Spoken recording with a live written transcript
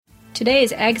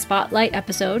Today's Ag Spotlight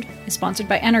episode is sponsored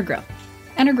by Energrow.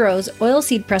 Energrow's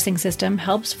oilseed pressing system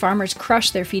helps farmers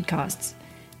crush their feed costs.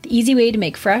 The easy way to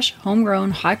make fresh,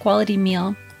 homegrown, high-quality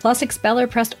meal, plus expeller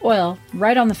pressed oil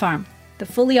right on the farm. The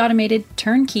fully automated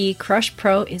turnkey Crush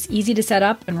Pro is easy to set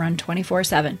up and run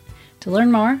 24/7. To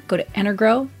learn more, go to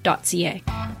energrow.ca.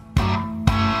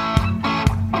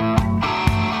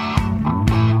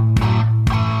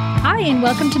 Hi, and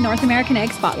welcome to North American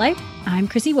Ag Spotlight. I'm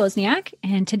Chrissy Wozniak,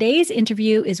 and today's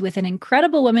interview is with an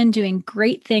incredible woman doing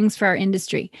great things for our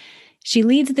industry. She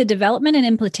leads the development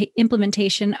and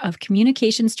implementation of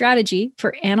communication strategy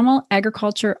for Animal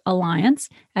Agriculture Alliance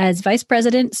as Vice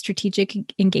President, Strategic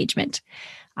Engagement.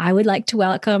 I would like to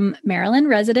welcome Maryland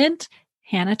resident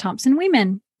Hannah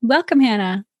Thompson-Weeman. Welcome,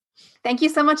 Hannah. Thank you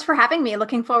so much for having me.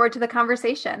 Looking forward to the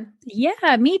conversation.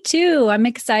 Yeah, me too. I'm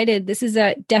excited. This is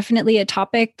definitely a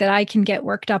topic that I can get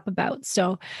worked up about.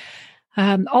 So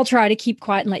I'll try to keep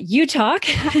quiet and let you talk.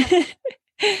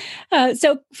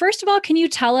 So first of all, can you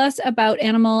tell us about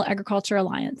Animal Agriculture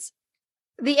Alliance?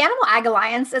 The Animal Ag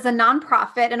Alliance is a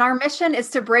nonprofit, and our mission is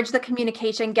to bridge the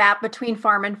communication gap between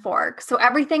farm and fork. So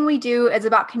everything we do is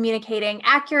about communicating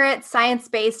accurate,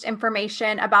 science-based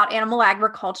information about animal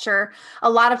agriculture. A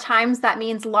lot of times that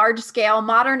means large-scale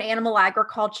modern animal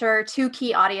agriculture to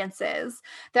key audiences.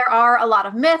 There are a lot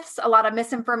of myths, a lot of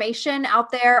misinformation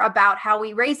out there about how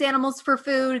we raise animals for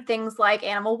food, things like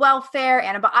animal welfare,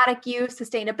 antibiotic use,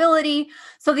 sustainability.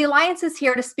 So the Alliance is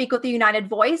here to speak with a united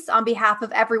voice on behalf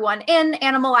of everyone in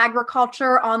animal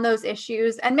agriculture on those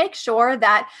issues and make sure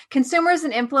that consumers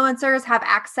and influencers have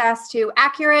access to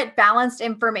accurate, balanced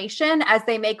information as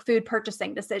they make food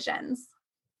purchasing decisions.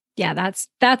 Yeah,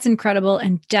 that's incredible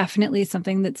and definitely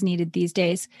something that's needed these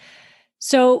days.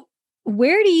 So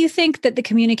where do you think that the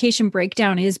communication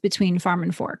breakdown is between farm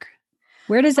and fork?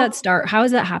 Where does that start? How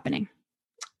is that happening?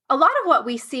 A lot of what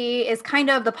we see is kind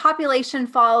of the population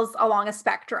falls along a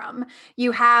spectrum.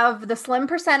 You have the slim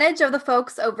percentage of the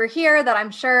folks over here that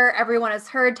I'm sure everyone has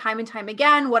heard time and time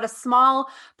again, what a small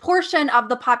portion of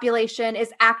the population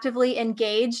is actively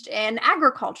engaged in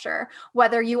agriculture.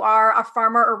 Whether you are a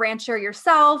farmer or rancher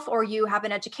yourself, or you have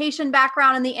an education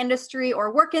background in the industry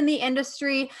or work in the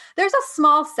industry, there's a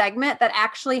small segment that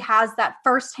actually has that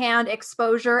firsthand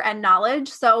exposure and knowledge.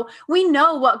 So we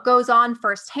know what goes on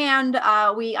firsthand.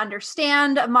 We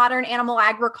understand modern animal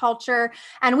agriculture,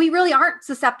 and we really aren't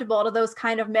susceptible to those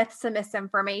kind of myths and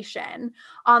misinformation.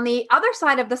 On the other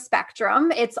side of the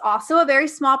spectrum, it's also a very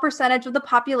small percentage of the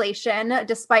population,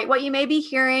 despite what you may be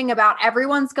hearing about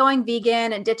everyone's going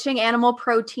vegan and ditching animal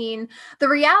protein. The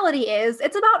reality is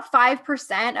it's about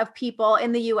 5% of people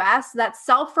in the US that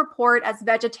self-report as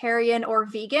vegetarian or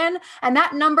vegan, and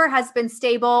that number has been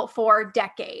stable for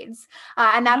decades.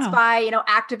 And that's by,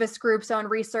 activist groups' own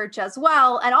research as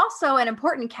well. And also an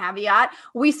important caveat,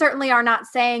 we certainly are not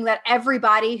saying that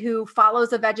everybody who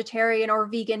follows a vegetarian or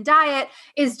vegan diet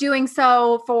is doing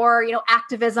so for,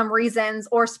 activism reasons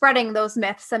or spreading those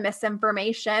myths and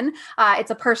misinformation.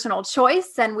 It's a personal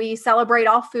choice, and we celebrate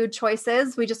all food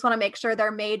choices. We just want to make sure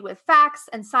they're made with facts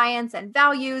and science and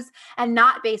values and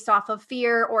not based off of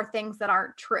fear or things that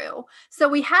aren't true. So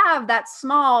we have that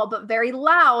small but very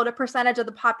loud percentage of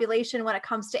the population when it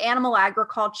comes to animal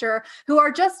agriculture who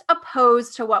are just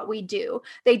opposed to what we do.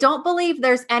 They don't believe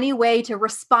there's any way to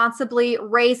responsibly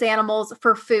raise animals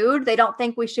for food. They don't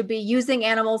think we should be using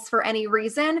animals for any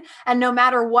reason. And no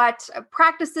matter what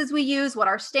practices we use, what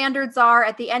our standards are,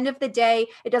 at the end of the day,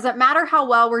 it doesn't matter how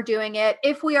well we're doing it.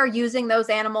 If we are using those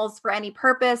animals for any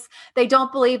purpose, they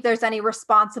don't believe there's any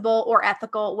responsible or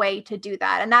ethical way to do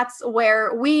that. And that's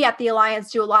where we at the Alliance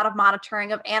do a lot of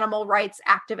monitoring of animal rights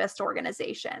activist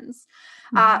organizations.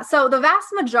 So the vast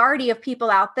majority of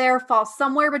people out there fall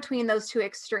somewhere between those two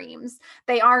extremes.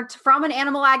 They aren't from an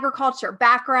animal agriculture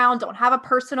background, don't have a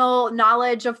personal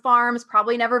knowledge of farms,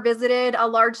 probably never visited a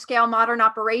large-scale modern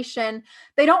operation.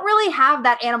 They don't really have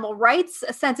that animal rights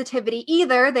sensitivity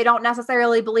either. They don't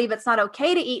necessarily believe it's not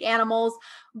okay to eat animals,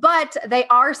 but they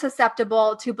are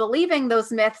susceptible to believing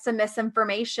those myths and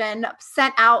misinformation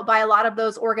sent out by a lot of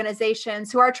those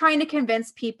organizations who are trying to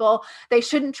convince people they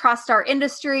shouldn't trust our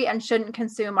industry and shouldn't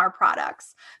consume our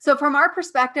products. So from our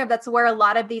perspective, that's where a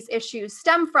lot of these issues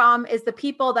stem from, is the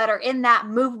people that are in that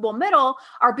movable middle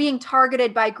are being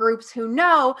targeted by groups who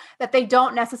know that they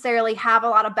don't necessarily have a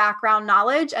lot of background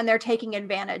knowledge, and they're taking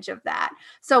advantage of that.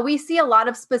 So we see a lot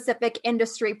of specific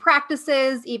industry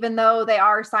practices, even though they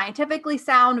are scientifically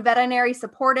sound, veterinary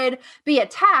supported, be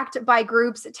attacked by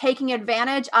groups taking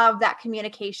advantage of that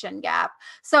communication gap.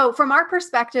 So from our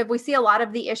perspective, we see a lot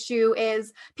of the issue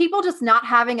is people just not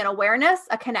having an awareness awareness,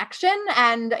 a connection.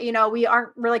 And, we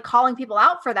aren't really calling people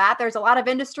out for that. There's a lot of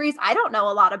industries I don't know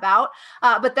a lot about,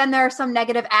 but then there are some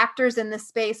negative actors in this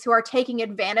space who are taking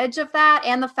advantage of that.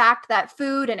 And the fact that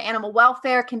food and animal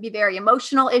welfare can be very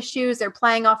emotional issues. They're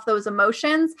playing off those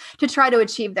emotions to try to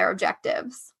achieve their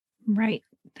objectives. Right.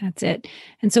 That's it.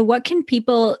 And so what can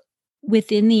people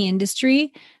within the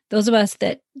industry, those of us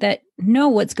that know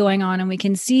what's going on and we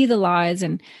can see the lies,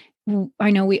 and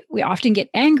I know we often get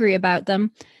angry about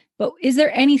them, but is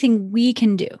there anything we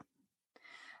can do?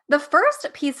 The first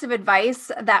piece of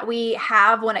advice that we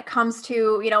have when it comes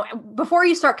to, before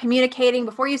you start communicating,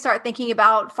 before you start thinking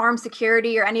about farm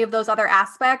security or any of those other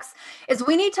aspects, is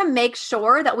we need to make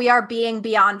sure that we are being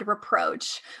beyond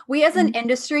reproach. We as an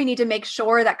industry need to make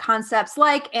sure that concepts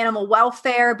like animal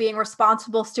welfare, being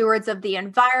responsible stewards of the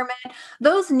environment,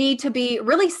 those need to be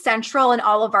really central in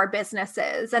all of our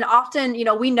businesses. And often,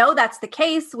 we know that's the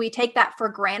case. We take that for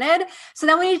granted. So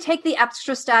then we need to take the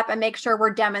extra step and make sure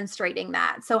we're demonstrating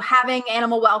that. So having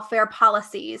animal welfare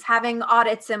policies, having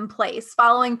audits in place,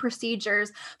 following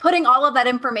procedures, putting all of that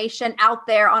information out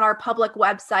there on our public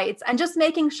websites, and just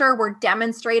making sure we're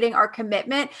demonstrating our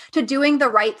commitment to doing the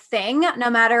right thing, no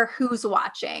matter who's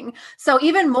watching. So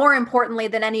even more importantly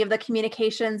than any of the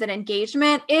communications and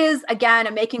engagement is,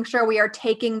 again, making sure we are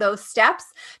taking those steps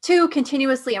to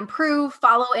continuously improve,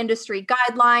 follow industry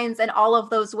guidelines, and all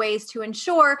of those ways to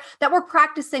ensure that we're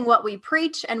practicing what we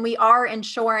preach and we are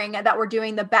ensuring that we're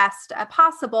doing the best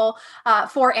possible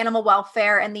for animal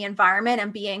welfare and the environment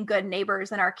and being good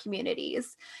neighbors in our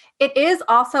communities. It is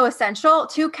also essential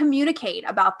to communicate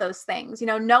about those things.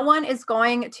 No one is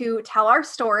going to tell our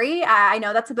story. I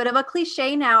know that's a bit of a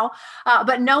cliche now,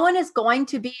 but no one is going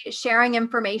to be sharing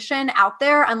information out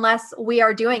there unless we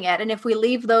are doing it. And if we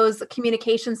leave those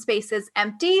communication spaces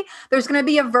empty, there's going to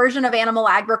be a version of animal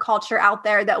agriculture out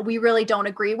there that we really don't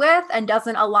agree with and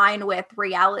doesn't align with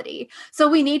reality. So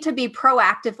we need to be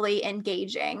proactively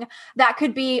engaging. That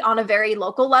could be on a very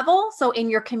local level. So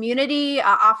in your community,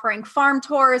 offering farm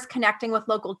tours, connecting with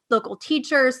local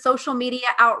teachers, social media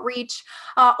outreach,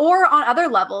 or on other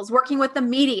levels, working with the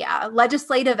media,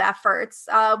 legislative efforts,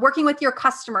 working with your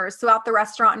customers throughout the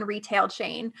restaurant and retail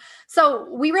chain. So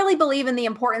we really believe in the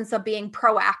importance of being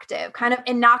proactive, kind of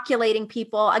inoculating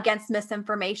people against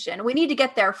misinformation. We need to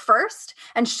get there first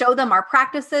and show them our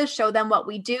practices, show them what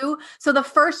we do. So the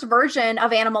first version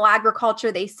of animal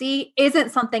agriculture they see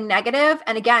isn't something negative.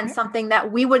 And again, something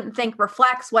that we wouldn't think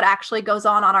reflects what actually goes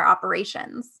on our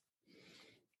operations.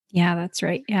 Yeah, that's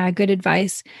right. Yeah, good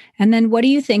advice. And then what do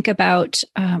you think about,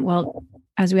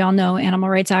 as we all know, animal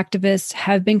rights activists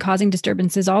have been causing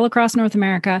disturbances all across North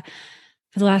America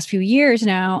for the last few years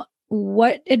now.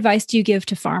 What advice do you give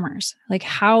to farmers? Like,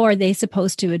 how are they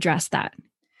supposed to address that?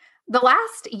 The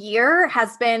last year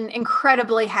has been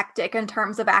incredibly hectic in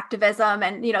terms of activism.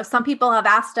 And, some people have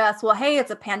asked us, well, hey,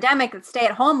 it's a pandemic, it's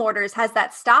stay-at-home orders. Has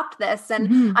that stopped this?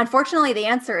 And unfortunately, the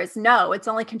answer is no. It's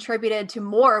only contributed to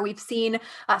more. We've seen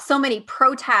so many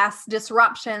protests,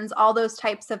 disruptions, all those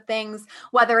types of things,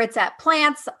 whether it's at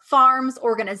plants, farms,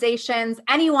 organizations,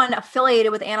 anyone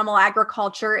affiliated with animal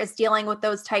agriculture is dealing with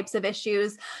those types of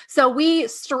issues. So we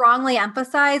strongly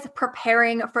emphasize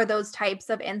preparing for those types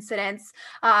of incidents,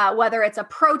 whether it's a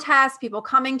protest, people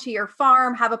coming to your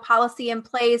farm, have a policy in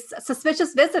place,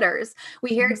 suspicious visitors.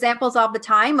 We hear examples all the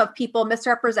time of people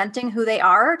misrepresenting who they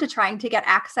are to trying to get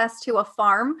access to a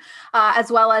farm,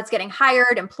 as well as getting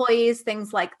hired, employees,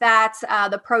 things like that,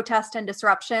 the protest and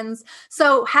disruptions.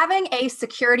 So having a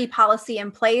security policy in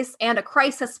place and a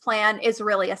crisis plan is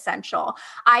really essential.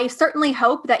 I certainly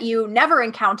hope that you never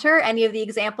encounter any of the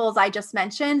examples I just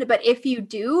mentioned, but if you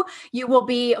do, you will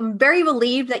be very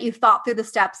relieved that you thought through the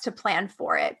steps to plan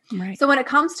for it. Right. So when it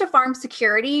comes to farm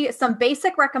security, some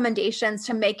basic recommendations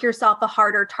to make yourself a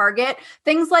harder target,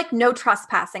 things like no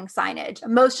trespassing signage,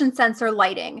 motion sensor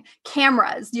lighting,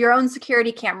 cameras, your own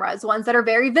security cameras, ones that are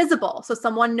very visible so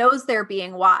someone knows they're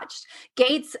being watched,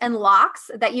 gates and locks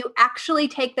that you actually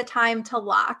take the time to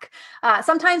lock.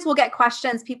 Sometimes we'll get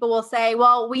questions. People will say,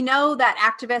 well, we know that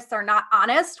activists are not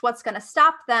honest. What's going to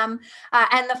stop them?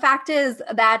 And the fact is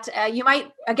that you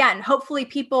might, again, hopefully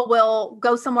people will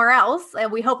go somewhere else.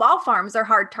 And we hope all farms are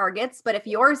hard targets, but if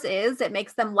yours is, it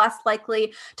makes them less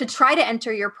likely to try to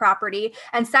enter your property.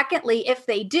 And secondly, if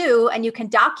they do, and you can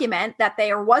document that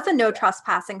there was a no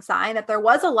trespassing sign, that there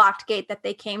was a locked gate that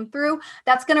they came through,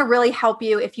 that's going to really help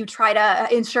you if you try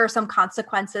to ensure some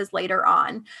consequences later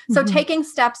on. So taking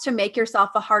steps to make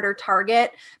yourself a harder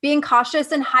target, being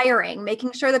cautious in hiring,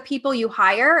 making sure the people you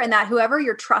hire and that whoever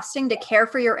you're trusting to care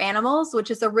for your animals,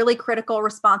 which is a really critical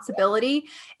responsibility,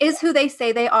 is who they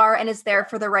say they they are and is there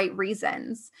for the right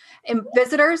reasons. And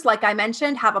visitors, like I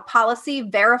mentioned, have a policy,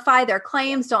 verify their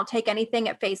claims, don't take anything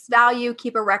at face value,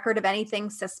 keep a record of anything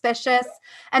suspicious.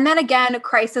 And then again,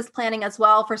 crisis planning as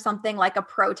well for something like a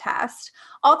protest.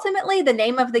 Ultimately, the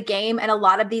name of the game in a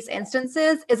lot of these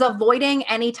instances is avoiding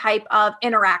any type of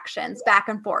interactions back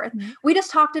and forth. Mm-hmm. We just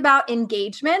talked about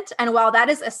engagement. And while that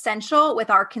is essential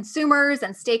with our consumers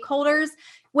and stakeholders,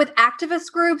 with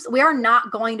activist groups, we are not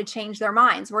going to change their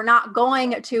minds. We're not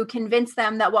going to convince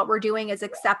them that what we're doing is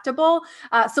acceptable.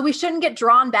 So we shouldn't get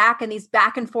drawn back in these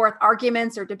back and forth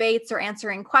arguments or debates or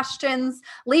answering questions.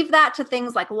 Leave that to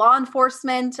things like law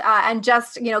enforcement and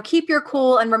just, keep your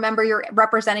cool and remember you're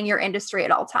representing your industry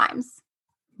at all times.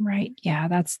 Right.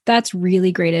 Yeah, that's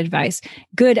really great advice.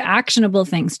 Good actionable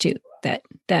things too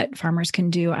that farmers can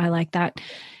do. I like that.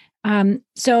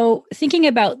 So thinking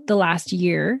about the last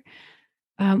year,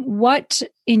 what,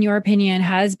 in your opinion,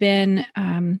 has been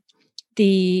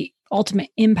the ultimate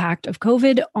impact of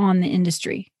COVID on the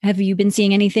industry? Have you been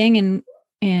seeing anything,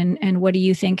 and what do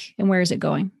you think, and where is it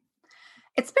going?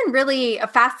 It's been really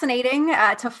fascinating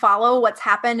to follow what's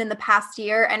happened in the past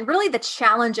year and really the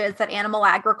challenges that animal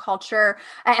agriculture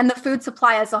and the food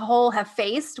supply as a whole have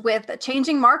faced with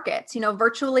changing markets.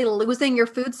 Virtually losing your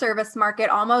food service market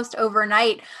almost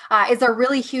overnight is a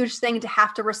really huge thing to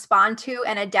have to respond to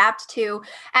and adapt to.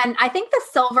 And I think the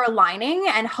silver lining,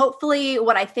 and hopefully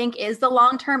what I think is the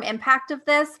long-term impact of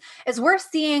this, is we're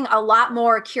seeing a lot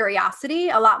more curiosity,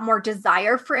 a lot more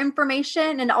desire for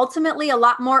information, and ultimately a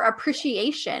lot more appreciation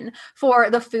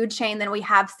for the food chain than we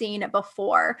have seen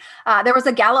before. There was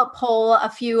a Gallup poll a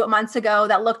few months ago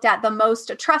that looked at the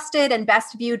most trusted and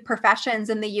best viewed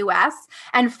professions in the US,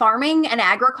 and farming and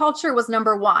agriculture was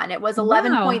number one. It was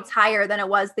 11 points higher than it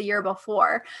was the year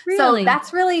before. Really? So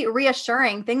that's really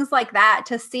reassuring, things like that,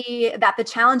 to see that the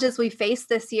challenges we face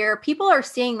this year, people are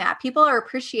seeing that, people are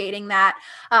appreciating that.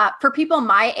 For people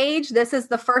my age, this is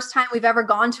the first time we've ever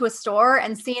gone to a store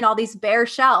and seen all these bare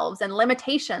shelves and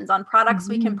limitations on products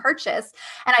we can purchase.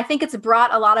 And I think it's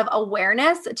brought a lot of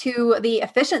awareness to the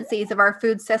efficiencies of our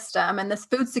food system and this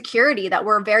food security that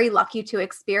we're very lucky to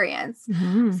experience.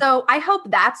 So I hope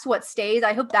that's what stays.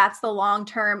 I hope that's the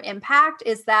long-term impact,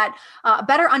 is that a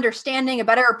better understanding, a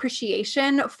better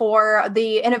appreciation for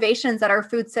the innovations that our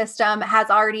food system has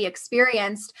already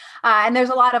experienced. And there's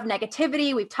a lot of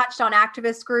negativity. We've touched on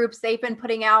activist groups. They've been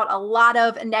putting out a lot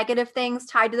of negative things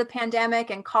tied to the pandemic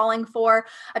and calling for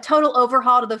a total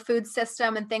overhaul to the food system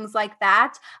and things like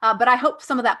that. But I hope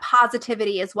some of that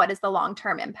positivity is what is the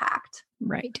long-term impact.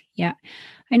 Right. Yeah.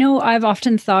 I know I've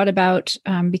often thought about,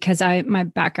 because my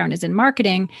background is in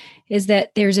marketing, is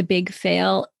that there's a big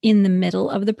fail in the middle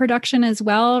of the production as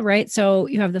well, right? So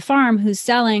you have the farm who's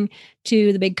selling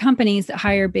to the big companies that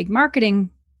hire big marketing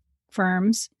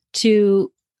firms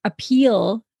to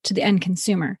appeal to the end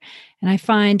consumer. And I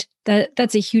find that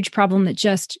that's a huge problem that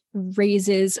just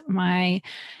raises my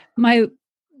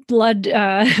blood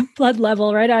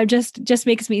level, right? I just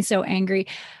makes me so angry.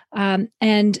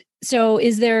 And so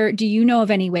do you know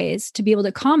of any ways to be able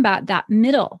to combat that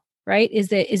middle, right?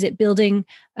 Is it building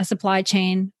a supply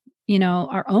chain,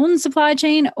 our own supply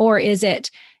chain, or is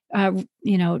it,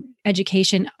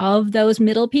 education of those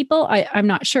middle people? I'm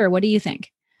not sure. What do you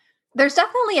think? There's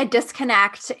definitely a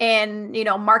disconnect in,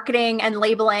 marketing and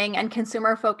labeling and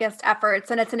consumer focused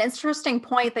efforts. And it's an interesting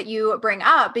point that you bring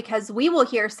up, because we will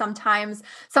hear sometimes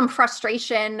some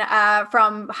frustration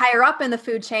from higher up in the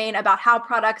food chain about how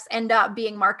products end up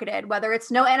being marketed, whether it's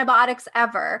no antibiotics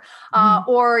ever,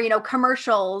 or,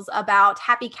 commercials about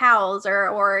happy cows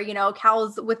or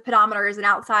cows with pedometers and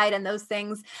outside and those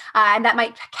things. And that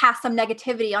might cast some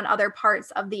negativity on other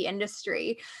parts of the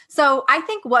industry. So I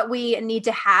think what we need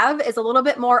to have is a little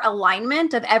bit more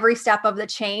alignment of every step of the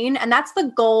chain. And that's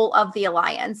the goal of the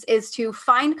Alliance, is to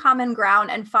find common ground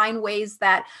and find ways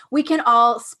that we can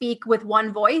all speak with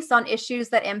one voice on issues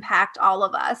that impact all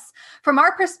of us. From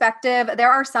our perspective,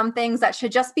 there are some things that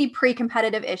should just be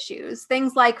pre-competitive issues,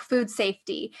 things like food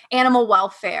safety, animal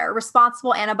welfare,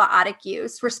 responsible antibiotic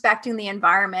use, respecting the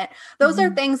environment. Those are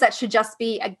things that should just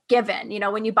be a given,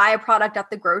 when you buy a product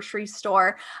at the grocery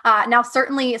store. Now,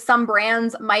 certainly some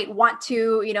brands might want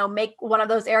to, make one of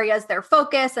those areas their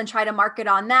focus and try to market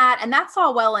on that. And that's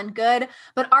all well and good.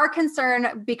 But our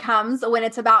concern becomes when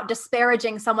it's about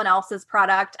disparaging someone else's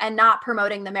product and not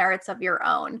promoting the merits of your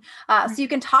own. So you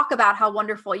can talk about how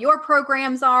wonderful your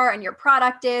programs are and your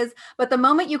product is, but the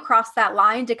moment you cross that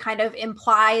line to kind of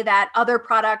imply that other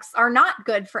products are not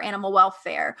good for animal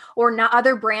welfare, or not,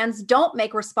 other brands don't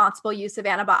make responsible use of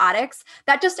antibiotics,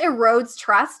 that just erodes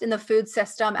trust in the food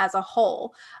system as a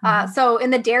whole. So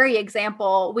in the dairy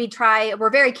example, we're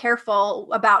very careful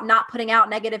about not putting out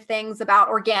negative things about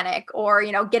organic or,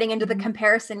 getting into the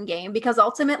comparison game, because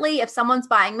ultimately if someone's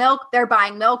buying milk, they're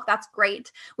buying milk. That's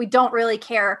great. We don't really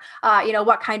care,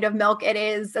 what kind of milk it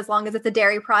is, as long as it's a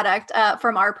dairy product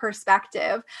from our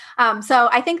perspective. So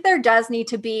I think there does need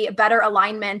to be better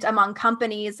alignment among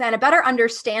companies and a better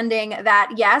understanding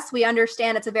that, yes, we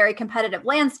understand it's a very competitive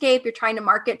landscape. You're trying to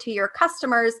market to your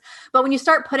customers, but when you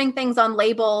start putting things on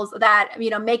labels that,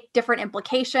 make different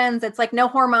implications, it's like no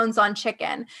hormones on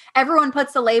chicken. Everyone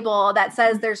puts a label that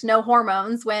says there's no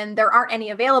hormones when there aren't any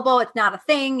available. It's not a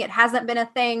thing. It hasn't been a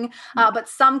thing. But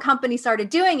some companies started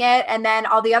doing it, and then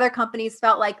all the other companies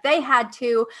felt like they had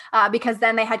to, because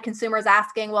then they had consumers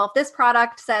asking, well, if this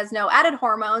product says no added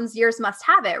hormones, yours must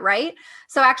have it, right?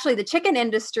 So actually the chicken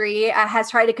industry has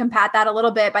tried to combat that a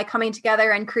little bit by coming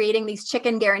together and creating these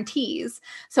chicken guarantees.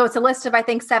 So it's a list of, I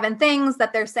think, 7 things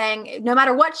that they're saying, no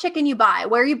matter what chicken you buy,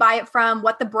 where you buy it from,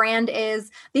 what the brand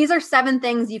is, these are 7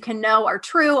 things you can know are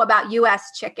true about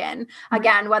US chicken.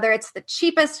 Again, whether it's the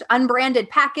cheapest unbranded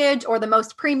package or the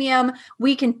most premium,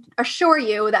 we can assure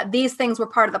you that these things were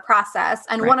part of the process.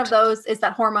 And one of those is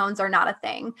that hormones are not a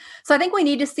thing. So I think we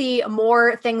need to see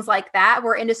more things like that,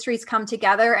 where industries come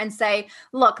together and say,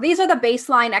 look, these are the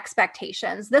baseline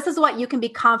expectations. This is what you can be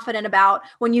confident about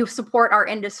when you support our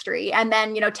industry. And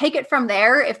then, take it from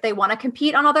there if they want to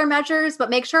compete on other measures, but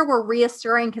make sure we're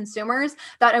reassuring consumers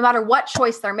that no matter what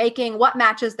choice they're making, what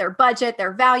matches their budget,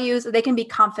 their values, they can be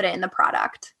confident in the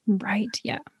product. Right.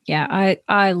 Yeah. Yeah.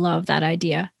 I love that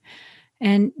idea.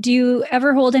 And do you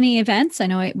ever hold any events? I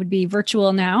know it would be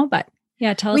virtual now, but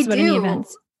yeah, tell us about any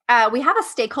events. We have a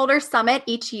stakeholder summit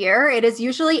each year. It is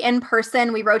usually in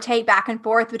person. We rotate back and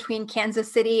forth between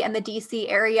Kansas City and the DC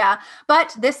area.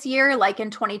 But this year, like in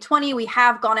 2020, we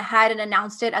have gone ahead and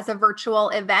announced it as a virtual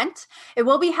event. It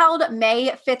will be held May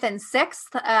 5th and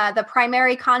 6th, the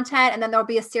primary content, and then there'll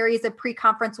be a series of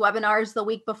pre-conference webinars the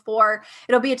week before.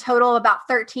 It'll be a total of about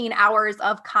 13 hours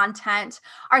of content.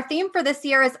 Our theme for this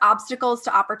year is obstacles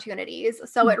to opportunities.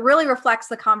 So it really reflects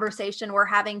the conversation we're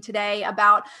having today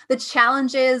about the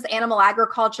challenges animal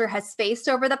agriculture has faced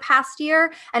over the past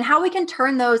year and how we can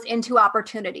turn those into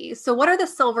opportunities. So what are the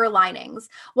silver linings?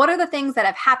 What are the things that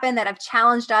have happened that have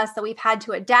challenged us that we've had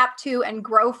to adapt to and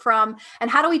grow from? And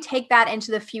how do we take that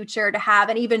into the future to have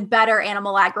an even better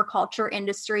animal agriculture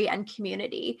industry and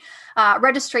community?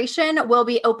 Registration will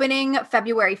be opening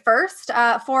February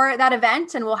 1st for that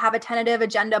event, and we'll have a tentative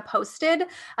agenda posted.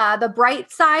 The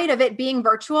bright side of it being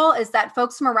virtual is that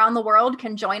folks from around the world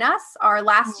can join us. Our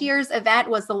last year's event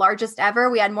was the largest ever.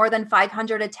 We had more than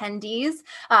 500 attendees.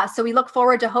 So we look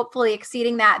forward to hopefully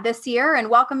exceeding that this year and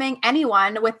welcoming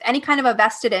anyone with any kind of a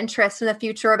vested interest in the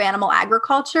future of animal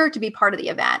agriculture to be part of the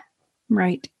event.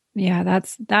 Right. Yeah,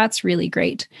 that's really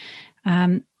great.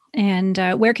 And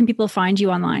where can people find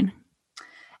you online?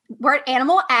 We're at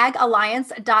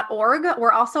animalagalliance.org.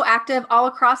 We're also active all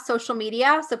across social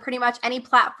media. So pretty much any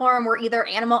platform, we're either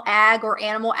Animal Ag or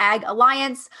Animal Ag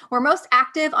Alliance. We're most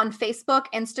active on Facebook,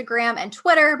 Instagram, and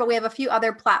Twitter, but we have a few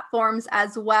other platforms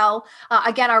as well.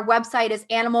 Again, our website is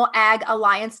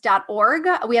animalagalliance.org.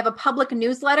 We have a public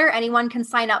newsletter anyone can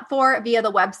sign up for via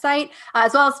the website,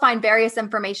 as well as find various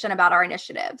information about our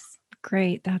initiatives.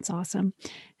 Great. That's awesome.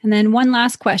 And then one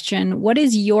last question. What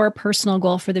is your personal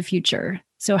goal for the future?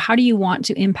 So how do you want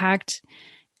to impact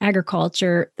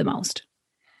agriculture the most?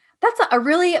 That's a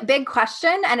really big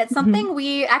question. And it's something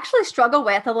we actually struggle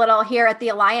with a little here at the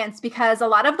Alliance, because a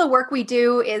lot of the work we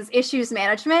do is issues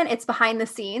management. It's behind the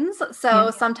scenes.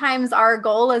 So sometimes our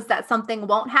goal is that something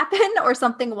won't happen or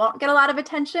something won't get a lot of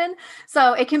attention.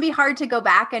 So it can be hard to go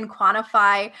back and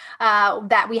quantify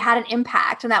that we had an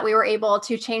impact and that we were able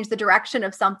to change the direction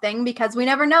of something, because we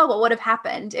never know what would have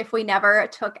happened if we never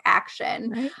took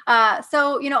action. Right.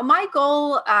 So my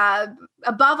goal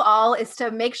above all is to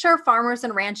make sure farmers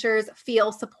and ranchers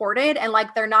feel supported and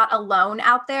like they're not alone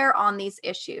out there on these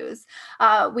issues.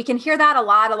 We can hear that a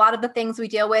lot. A lot of the things we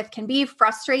deal with can be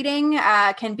frustrating,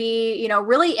 can be,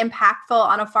 really impactful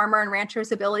on a farmer and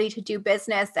rancher's ability to do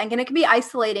business. And it can be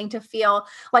isolating to feel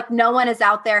like no one is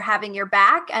out there having your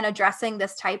back and addressing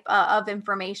this type of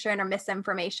information or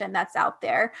misinformation that's out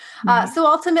there. So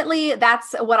ultimately,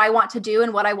 that's what I want to do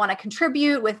and what I want to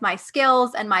contribute with my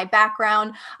skills and my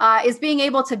background is being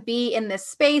able to be in this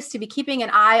space, to be keeping an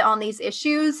eye on these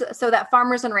issues so that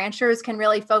farmers and ranchers can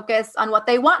really focus on what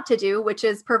they want to do, which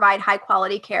is provide high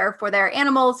quality care for their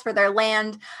animals, for their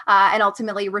land, and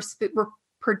ultimately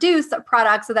produce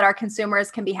products so that our consumers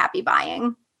can be happy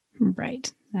buying.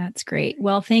 Right. That's great.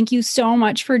 Well, thank you so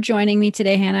much for joining me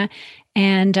today, Hannah.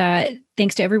 And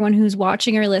Thanks to everyone who's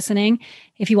watching or listening.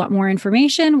 If you want more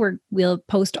information, we'll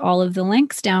post all of the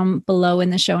links down below in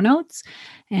the show notes.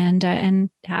 And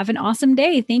have an awesome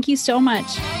day. Thank you so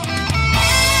much.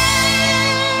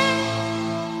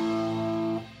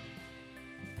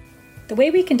 The way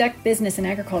we conduct business in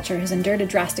agriculture has endured a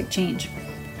drastic change.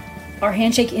 Our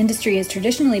handshake industry has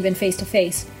traditionally been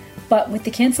face-to-face, but with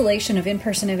the cancellation of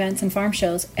in-person events and farm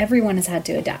shows, everyone has had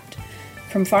to adapt.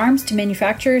 From farms to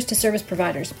manufacturers to service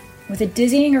providers. With a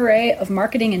dizzying array of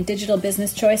marketing and digital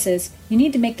business choices, you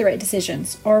need to make the right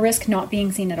decisions or risk not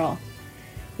being seen at all.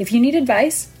 If you need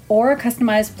advice or a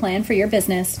customized plan for your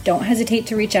business, don't hesitate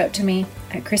to reach out to me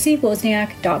at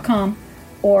chrissywozniak.com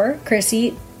or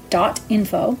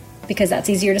chrissy.info, because that's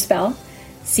easier to spell,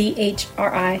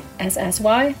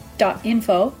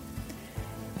 CHRISSY.info.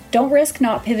 Don't risk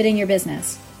not pivoting your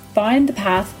business. Find the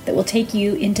path that will take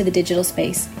you into the digital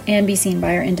space and be seen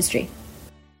by our industry.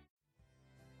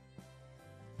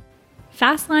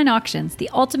 Fastline Auctions, the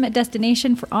ultimate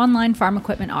destination for online farm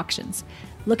equipment auctions.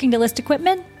 Looking to list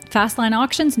equipment? Fastline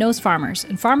Auctions knows farmers,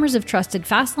 and farmers have trusted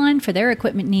Fastline for their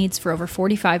equipment needs for over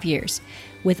 45 years.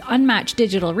 With unmatched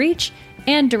digital reach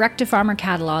and direct-to-farmer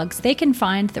catalogs, they can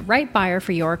find the right buyer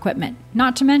for your equipment.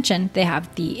 Not to mention, they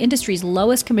have the industry's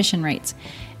lowest commission rates.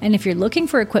 And if you're looking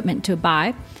for equipment to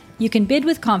buy, you can bid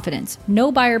with confidence.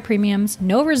 No buyer premiums,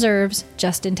 no reserves,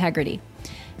 just integrity.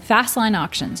 Fastline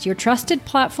Auctions, your trusted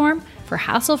platform for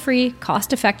hassle-free,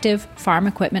 cost-effective farm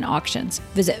equipment auctions.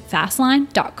 Visit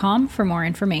fastline.com for more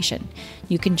information.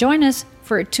 You can join us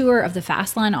for a tour of the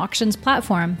Fastline Auctions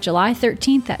platform July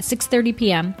 13th at 6:30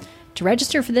 p.m. To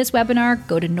register for this webinar,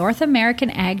 go to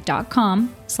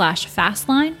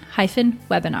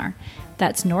northamericanag.com/fastline-webinar.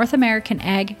 That's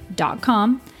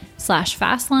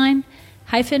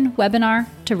northamericanag.com/fastline-webinar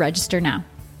to register now.